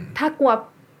ถ้ากลัว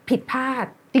ผิดพลาด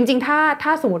จริงๆถ้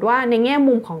าสมมติว่าในแง่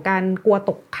มุมของการกลัว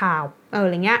ตกข่าวอะ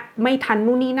ไรเงี้ยไม่ทัน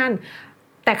นู่นนี่นั่น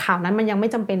แต่ข่าวนั้นมันยังไม่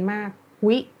จำเป็นมาก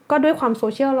ก็ด้วยความโซ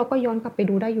เชียลเราก็ย้อนกลับไป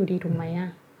ดูได้อยู่ดีถูกไหม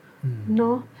เน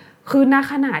าะคือณ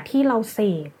ขณะที่เราเส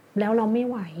พแล้วเราไม่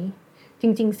ไหวจ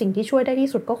ริงๆสิ่งที่ช่วยได้ที่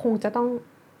สุดก็คงจะต้อง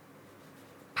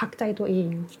พักใจตัวเอง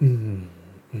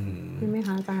ใช่ไหมค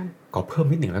ะอาจารย์ก็เพิ่ม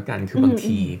นิดหนึ่งแล้วกันคือบาง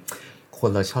ทีคน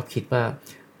เราชอบคิดว่า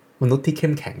มนุษย์ที่เข้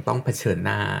มแข็งต้องเผชิญห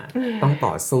น้าต้อง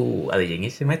ต่อสู้อะไรอย่าง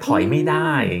นี้ใช่ไหมถอยไม่ได้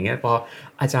อย่างเงี้ยพอ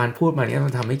อาจารย์พูดมาเนี้ยมั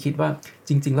นทำให้คิดว่า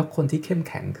จริงๆแล้วคนที่เข้ม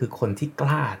แข็งคือคนที่ก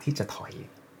ล้าที่จะถอย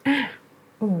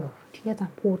ที่อาจา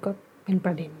รย์พูดก็เป็นป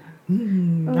ระเด็นนะ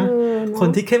คน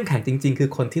ที่เข้มแข็งจริงๆคือ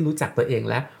คนที่รู้จักตัวเอง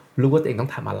และรู้ว่าตัวเองต้อ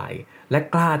งทำอะไรและ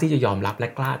กล้าที่จะยอมรับและ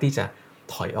กล้าที่จะ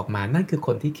ถอยออกมานั่นคือค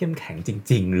นที่เข้มแข็งจ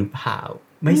ริงๆหรือเปล่า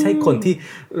ไม่ใช่คนที่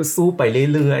สู้ไป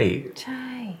เรื่อยๆใช่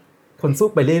คนสู้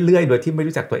ไปเรื่อยๆโดยที่ไม่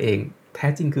รู้จักตัวเองแท้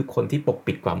จริงคือคนที่ปก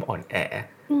ปิดความอ่อนแอ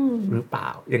หรือเปล่า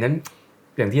อย่างนั้น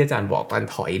อย่างที่อาจารย์บอกการ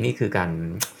ถอยนี่คือการ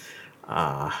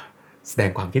แสดง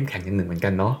ความเข้มแข็งอย่างหนึ่งเหมือนกั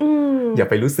นเนาะอย่า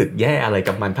ไปรู้สึกแย่อะไร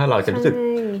กับมันถ้าเราจะรู้สึก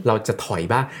เราจะถอย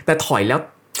บ้างแต่ถอยแล้ว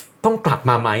ต้องกลับ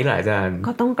มาไหมล่ะอาจารย์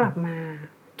ก็ต้องกลับมา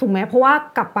ถูกไหมเพราะว่า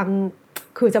กับบาง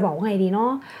คือจะบอกว่าไงดีเนา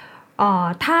ะ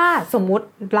ถ้าสมมุติ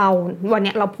เราวัน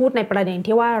นี้เราพูดในประเด็น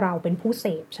ที่ว่าเราเป็นผู้เส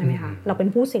พใช่ไหมคะเราเป็น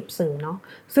ผู้เสพสื่อเนาะ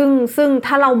ซึ่ง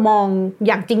ถ้าเรามองอ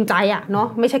ย่างจริงใจอะเนาะ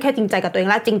ไม่ใช่แค่จริงใจกับตัวเอง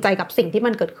และจริงใจกับสิ่งที่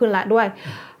มันเกิดขึ้นแล้วด้วย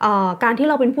การที่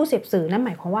เราเป็นผู้เสพสื่อนั่นห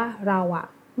มายความว่าเราอะ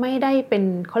ไม่ได้เป็น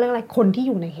เขาเรียกอะไรคนที่อ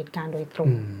ยู่ในเหตุการณ์โดยตรง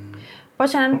เพรา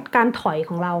ะฉะนั้นการถอยข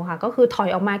องเราค่ะก็คือถอย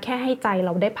ออกมาแค่ให้ใจเร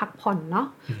าได้พักผ่อนเนาะ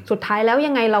สุดท้ายแล้ว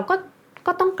ยังไงเรา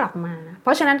ก็ต้องกลับมาเพร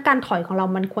าะฉะนั้นการถอยของเรา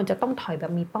มันควรจะต้องถอยแบ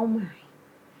บมีเป้าหมาย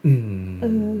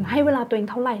ให้เวลาตัวเอง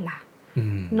เท่าไหร่ล่ะ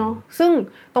เนาะซึ่ง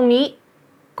ตรงนี้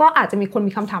ก็อาจจะมีคน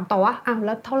มีคำถามต่อว่าอ้าวแ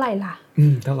ล้วเท่าไหร่ล่ะ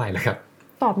เท่าไหร่ล่ะครับ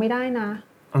ตอบไม่ได้นะ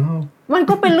มัน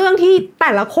ก็เป็นเรื่องที่แ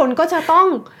ต่ละคนก็จะต้อง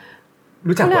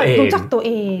รู้จักตัวเ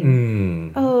อง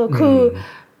คือ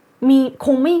ค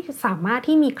งไม่สามารถ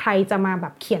ที่มีใครจะมาแบ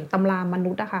บเขียนตำราม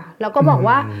นุษย์อะค่ะแล้วก็บอก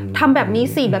ว่าทำแบบนี้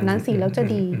สิแบบนั้นสิแล้วจะ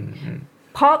ดี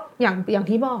เพราะอย่าง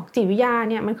ที่บอกจิตวิทยา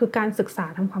เนี่ยมันคือการศึกษา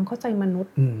ทำความเข้าใจมนุษ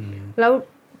ย์แล้ว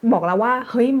บอกแล้วว่า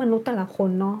เฮ้ยมนุษย์แต่ละคน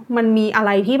เนาะมันมีอะไ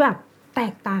รที่แบบแต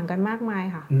กต่างกันมากมาย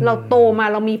ค่ะเราโตมา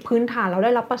เรามีพื้นฐานเราไ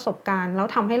ด้รับประสบการณ์แล้ว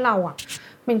ทำให้เราอ่ะ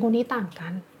เป็นคนที่ต่างกั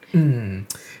น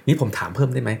นี่ผมถามเพิ่ม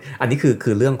ได้ไหมอันนี้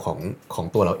คือเรื่องของ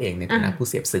ตัวเราเองในฐานะผู้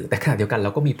เสพสื่อแต่ขณะเดียวกันเร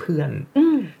าก็มีเพื่อน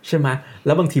ใช่ไหมแ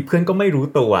ล้วบางทีเพื่อนก็ไม่รู้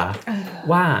ตัว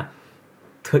ว่า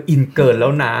เธออินเกินแล้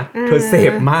วนะเธอเส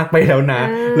พมากไปแล้วนะ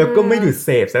แล้วก็ไม่หยุดเส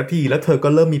พสักทีแล้วเธอก็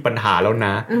เริ่มมีปัญหาแล้วน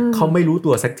ะเขาไม่รู้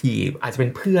ตัวสักทีอาจจะเป็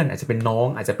นเพื่อนอาจจะเป็นน้อง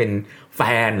อาจจะเป็นแฟ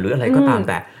นหรืออะไรก็ตาม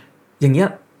แต่อย่างเงี้ย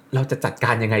เราจะจัดก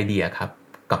ารยังไงดีครับ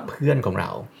กับเพื่อนของเร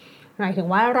าหมายถึง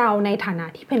ว่าเราในฐานะ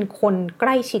ที่เป็นคนใก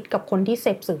ล้ชิดกับคนที่เส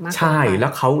พสื่อมากใช่แล้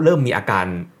วเขาเริ่มมีอาการ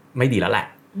ไม่ดีแล้วแหละ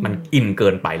มันอินเกิ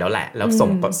นไปแล้วแหละแล้ว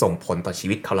ส่งผลต่อชี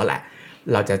วิตเขาแล้วแหละ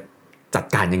เราจะจัด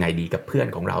การยังไงดีกับเพื่อน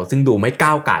ของเราซึ่งดูไม่ก้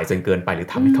าวก่ายจนเกินไปหรือ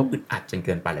ทำให้เขาอึดอัดจนเ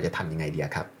กินไปเราจะทำยังไงดี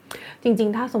ครับจริง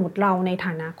ๆถ้าสมมติเราในฐ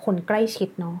านะคนใกล้ชิด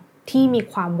เนาะที่มี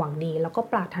ความหวังดีแล้วก็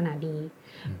ปรารถนาดี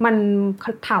มัน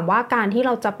ถามว่าการที่เ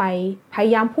ราจะไปพย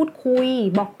ายามพูดคุย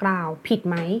บอกกล่าวผิด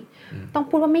ไหมต้อง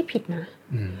พูดว่าไม่ผิดนะ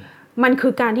มันคื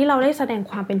อการที่เราได้แสดง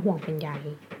ความเป็นห่วงเป็นใย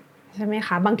ใช่ไหมค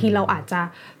ะบางทีเราอาจจะ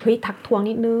เฮ้ยทักท้วง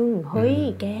นิดนึงเฮ้ย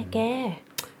แก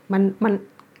มัน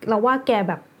เราว่าแก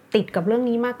แบบติดกับเรื่อง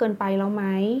นี้มากเกินไปแล้วไหม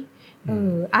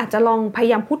อาจจะลองพย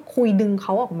ายามพูดคุยดึงเข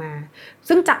าออกมา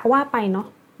ซึ่งจะว่าไปเนาะ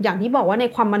อย่างที่บอกว่าใน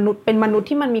ความมนุษย์เป็นมนุษย์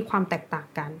ที่มันมีความแตกต่าง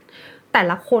กันแต่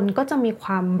ละคนก็จะมีคว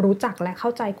ามรู้จักและเข้า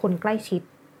ใจคนใกล้ชิด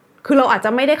คือเราอาจจ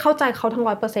ะไม่ได้เข้าใจเขาทั้ง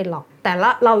 100% หรอกแต่ละ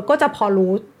เราก็จะพอ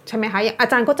รู้ใช่ไหมคะอา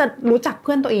จารย์ก็จะรู้จักเ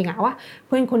พื่อนตัวเองอะว่าเ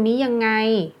พื่อนคนนี้ยังไง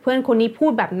เพื่อนคนนี้พู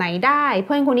ดแบบไหนได้เ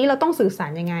พื่อนคนนี้เราต้องสื่อสา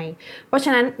รยังไงเพราะฉ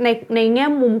ะนั้นในแง่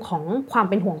มุมของความ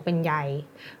เป็นห่วงเป็นใย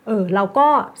เราก็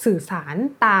สื่อสาร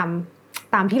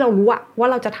ตามที่เรารู้อะว่า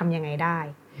เราจะทำยังไงได้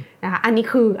นะคะอันนี้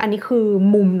คือ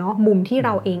มุมเนาะมุมที่เ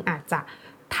ราเองอาจจะ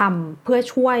ทำเพื่อ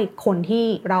ช่วยคนที่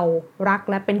เรารัก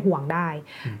และเป็นห่วงได้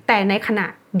แต่ในขณะ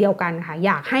เดียวกันค่ะอ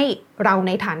ยากให้เราใ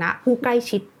นฐานะผู้ใกล้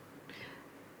ชิด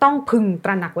ต้องพึงต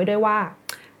ระหนักไว้ด้วยว่า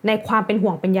ในความเป็นห่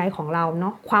วงเป็นใยของเราเนา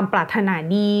ะความปรารถนา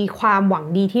ดีความหวัง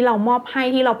ดีที่เรามอบให้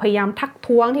ที่เราพยายามทัก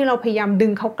ท้วงที่เราพยายามดึ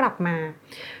งเขากลับมา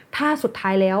ถ้าสุดท้า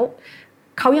ยแล้ว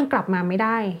เขายังกลับมาไม่ไ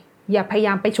ด้อย่าพยาย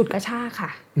ามไปฉุดกระชากค่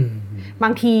ะบา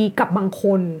งทีกับบางค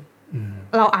น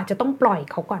เราอาจจะต้องปล่อย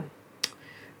เขาก่อน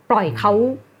ปล่อยเขา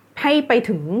ให้ไป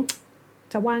ถึง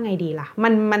จะว่าไงดีล่ะ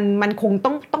มันคง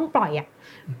ต้องปล่อยอ่ะ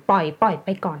ปล่อยไป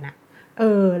ก่อนอ่ะ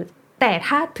แต่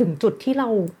ถ้าถึงจุดที่เรา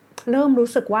เริ่มรู้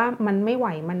สึกว่ามันไม่ไหว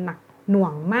มันหนักหน่ว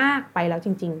งมากไปแล้วจ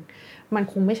ริงๆมัน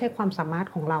คงไม่ใช่ความสามารถ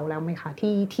ของเราแล้วไหมคะ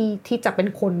ที่จะเป็น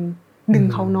คนดึง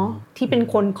เขาเนาะที่เป็น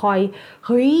คนคอยเ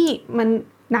ฮ้ยมัน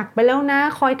หนักไปแล้วนะ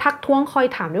คอยทักท้วงคอย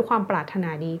ถามด้วยความปรารถนา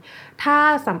ดี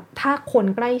ถ้าคน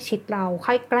ใกล้ชิดเรา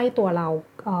ใกล้ตัวเรา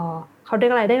เขาไ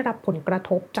ด้รับผลกระท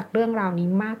บจากเรื่องราวนี้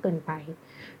มากเกินไป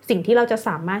สิ่งที่เราจะส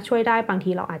ามารถช่วยได้บาง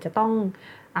ทีเราอาจจะต้อง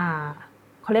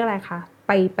เขาเรียกอะไรคะไ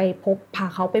ปพา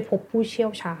เขาไปพบผู้เชี่ย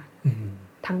วชาญ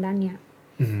ทางด้านเนี้ย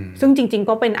ซึ่งจริงๆ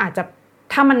ก็เป็นอาจจะ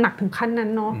ถ้ามันหนักถึงขั้นนั้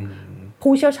นเนาะ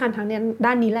ผู้เชี่ยวชาญทาง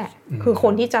ด้านนี้แหละคือค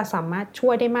นที่จะสามารถช่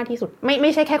วยได้มากที่สุดไ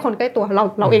ม่ใช่แค่คนใกล้ตัว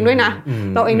เราเองด้วยนะ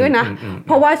เราเองด้วยนะเ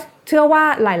พราะว่าเชื่อว่า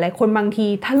หลายๆคนบางที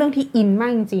ถ้าเรื่องที่อินมา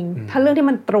กจริงๆถ้าเรื่องที่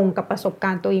มันตรงกับประสบกา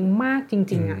รณ์ตัวเองมากจ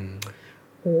ริงๆอ่ะ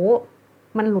โห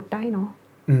มันหลุดได้เนาะ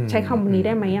ใช้คำนี้ไ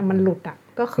ด้ไหมอ่ะมันหลุดอ่ะ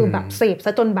ก็คือแบบเสพซ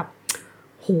ะจนแบบ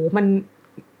โหมัน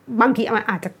บางทีมัน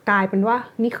อาจจะกลายเป็นว่า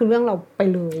นี่คือเรื่องเราไป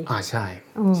เลยใช่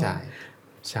ใช่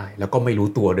ใช่แล้วก็ไม่รู้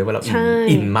ตัวด้วยว่าเรา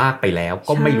อินมากไปแล้ว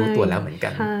ก็ไม่รู้ตัวแล้วเหมือนกั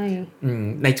น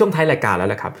ในช่วงท้ายรายการแล้ว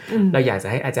แหละครับเราอยากจะ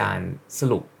ให้อาจารย์ส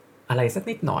รุปอะไรสัก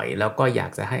นิดหน่อยแล้วก็อยา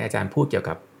กจะให้อาจารย์พูดเกี่ยว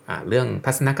กับเรื่อง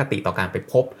ทัศนคติต่อการไป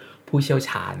พบผู้เชี่ยวช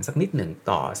าญสักนิดหนึ่ง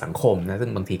ต่อสังคมนะซึ่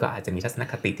งบางทีก็อาจจะมีทัศน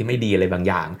คติที่ไม่ดีอะไรบาง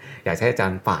อย่างอยากให้อาจา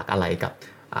รย์ฝากอะไรกับ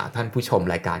ท่านผู้ชม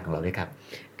รายการของเราด้วยครับ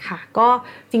ค่ะก็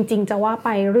จริงๆจะว่าไป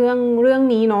เรื่อง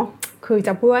นี้เนาะคือจ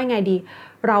ะพูดว่าไงดี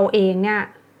เราเองเนี่ย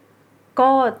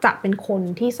ก็จะเป็นคน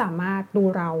ที่สามารถ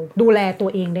ดูแลตัว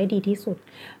เองได้ดีที่สุด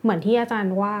เหมือนที่อาจาร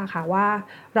ย์ว่าค่ะว่า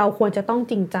เราควรจะต้อง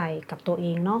จริงใจกับตัวเอ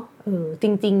งเนาะจ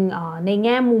ริงๆในแ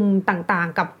ง่มุมต่าง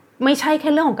ๆกับไม่ใช่แค่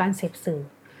เรื่องของการเสพสื่อ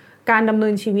การดำเนิ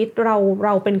นชีวิตเร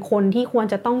าเป็นคนที่ควร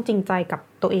จะต้องจริงใจกับ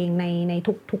ตัวเองใน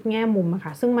ทุกแง่มุมอะค่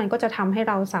ะซึ่งมันก็จะทำให้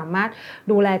เราสามารถ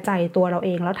ดูแลใจตัวเราเอ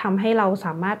งแล้วทำให้เราส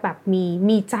ามารถแบบ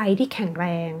มีใจที่แข็งแร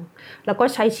งแล้วก็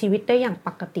ใช้ชีวิตได้อย่างป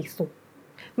กติสุข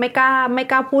ไม่ก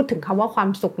ล้าพูดถึงคำว่าความ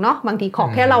สุขเนาะบางทีขอ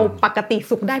แค่เราปกติ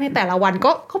สุขได้ในแต่ละวัน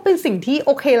ก็เป็นสิ่งที่โ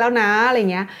อเคแล้วนะอะไร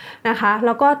เงี้ยนะคะแ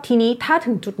ล้วก็ทีนี้ถ้า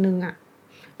ถึงจุดนึงอะ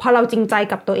พอเราจริงใจ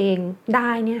กับตัวเองได้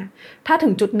เนี่ยถ้าถึ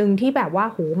งจุดนึงที่แบบว่า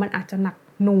โหมันอาจจะหนัก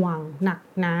หน่วงหนัก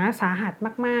หนาสาหัส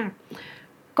มาก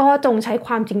ๆก็จงใช้ค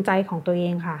วามจริงใจของตัวเอ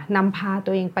งค่ะนำพาตั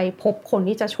วเองไปพบคน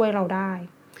ที่จะช่วยเราได้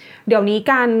เดี๋ยวนี้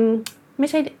ไม่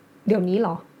ใช่เดี๋ยวนี้หร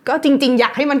อก็จริงๆอยา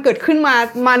กให้มันเกิดขึ้นม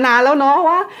านานแล้วเนาะ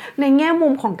ว่าในแง่มุ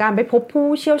มของการไปพบผู้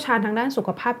เชี่ยวชาญทางด้านสุข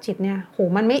ภาพจิตเนี่ยโห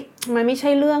มันไม่ใช่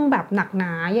เรื่องแบบหนักหน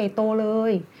าใหญ่โตเล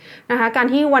ยนะคะการ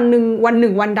ที่วันหนึ่ง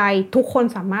วันใดทุกคน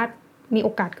สามารถมีโอ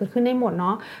กาสเกิดขึ้นได้หมดเน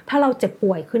าะถ้าเราเจ็บ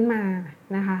ป่วยขึ้นมา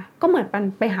นะคะก็เหมือน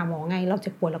ไปหาหมอไงเราเ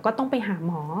จ็บป่วยเราก็ต้องไปหาห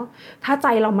มอถ้าใจ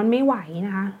เรามันไม่ไหวน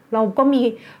ะคะเราก็มี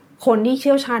คนที่เ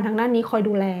ชี่ยวชาญทางด้านนี้คอย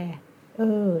ดูแล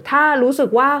ถ้ารู้สึก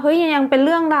ว่าเฮ้ยยังเป็นเ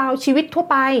รื่องราวชีวิตทั่ว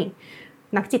ไป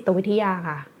นักจิตวิทยา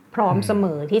ค่ะพร้อมเสม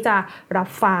อที่จะรับ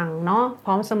ฟังเนาะพ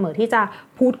ร้อมเสมอที่จะ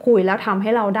พูดคุยแล้วทำให้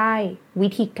เราได้วิ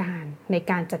ธีการใน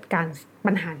การจัดการ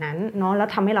ปัญหานั้นเนาะแล้ว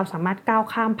ทำให้เราสามารถก้าว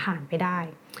ข้ามผ่านไปได้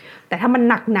แต่ถ้ามัน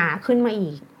หนักหนาขึ้นมา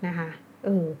อีกนะคะ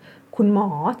คุณหมอ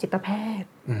จิตแพทย์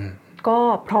ก็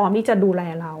พร้อมที่จะดูแล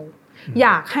เราอย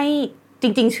ากให้จ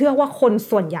ริงๆเชื่อว่าคน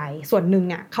ส่วนใหญ่ส่วนหนึ่ง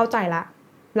เนี่ยเข้าใจละ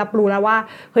รับรู้แล้วว่า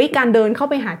เฮ้ยการเดินเข้า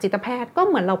ไปหาจิตแพทย์ก็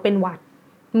เหมือนเราเป็นหวัด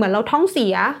เหมือนเราท้องเสี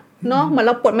ยเนาะเหมือนเ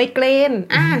ราปวดไมเกรน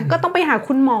ก็ต้องไปหา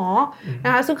คุณหมอน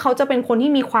ะคะซึ่งเขาจะเป็นคน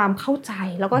ที่มีความเข้าใจ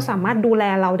แล้วก็สามารถดูแล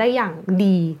เราได้อย่าง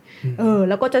ดี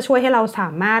แล้วก็จะช่วยให้เราสา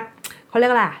มารถเขาเรีย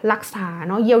กอะไรรักษา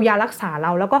เนาะเยียวยารักษาเร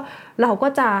าแล้วก็เราก็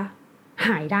จะห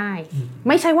ายได้ไ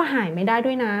ม่ใช่ว่าหายไม่ได้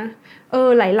ด้วยนะ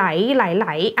หล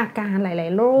ายอาการหลา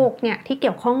ยๆโรคเนี่ยที่เ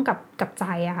กี่ยวข้องกับใจ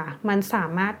อะค่ะมันสา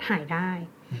มารถหายได้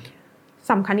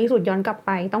สำคัญที่สุดย้อนกลับไ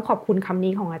ปต้องขอบคุณคำ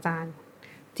นี้ของอาจารย์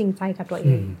จริงใจกับตัวเอ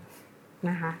ง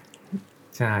นะคะ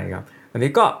ใช่ครับอัน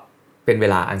นี้ก็เป็นเว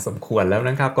ลาอันสมควรแล้ว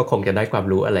นะครับก็คงจะได้ความ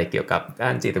รู้อะไรเกี่ยวกับด้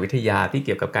านจิตวิทยาที่เ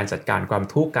กี่ยวกับการจัดการความ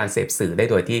ทุกข์การเสพสื่อได้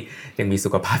โดยที่ยังมีสุ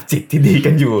ขภาพจิตที่ดี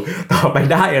กันอยู่ต่อไป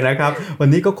ได้นะครับวัน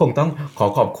นี้ก็คงต้อง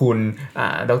ขอบคุณ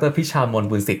ดร.พิชามน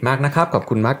บุญสิทธิ์มากนะครับขอบ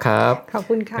คุณมากครับขอบ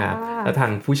คุณค่ะแล้วทา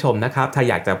งผู้ชมนะครับถ้า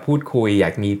อยากจะพูดคุยอยา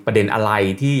กมีประเด็นอะไร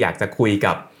ที่อยากจะคุย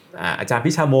กับอาจารย์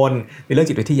พิชามนในเรื่อง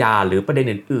จิตวิทยาหรือประเด็น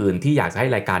อื่นๆที่อยากจะให้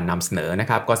รายการนำเสนอนะ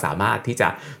ครับก็สามารถที่จะ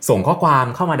ส่งข้อความ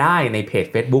เข้ามาได้ในเพจ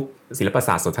Facebook ศิลปศ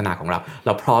าสตร์สนทนาของเร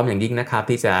าพร้อมอย่างยิ่งนะครับ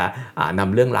ที่จะน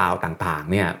ำเรื่องราวต่าง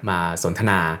ๆเนี่ยมาสนท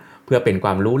นาเพื่อเป็นคว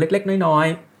ามรู้เล็กๆน้อย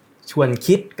ๆชวน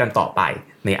คิดกันต่อไป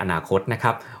ในอนาคตนะค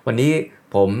รับวันนี้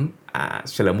ผม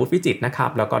เฉลิมวุฒิวิจิตรนะครับ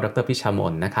แล้วก็ดร.พิชาม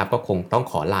นนะครับก็คงต้อง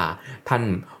ขอลาท่าน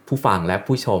ผู้ฟังและ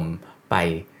ผู้ชมไป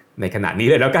ในขณะนี้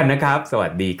เลยแล้วกันนะครับสวั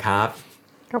สดีครับ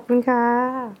ขอบคุณค่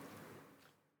ะ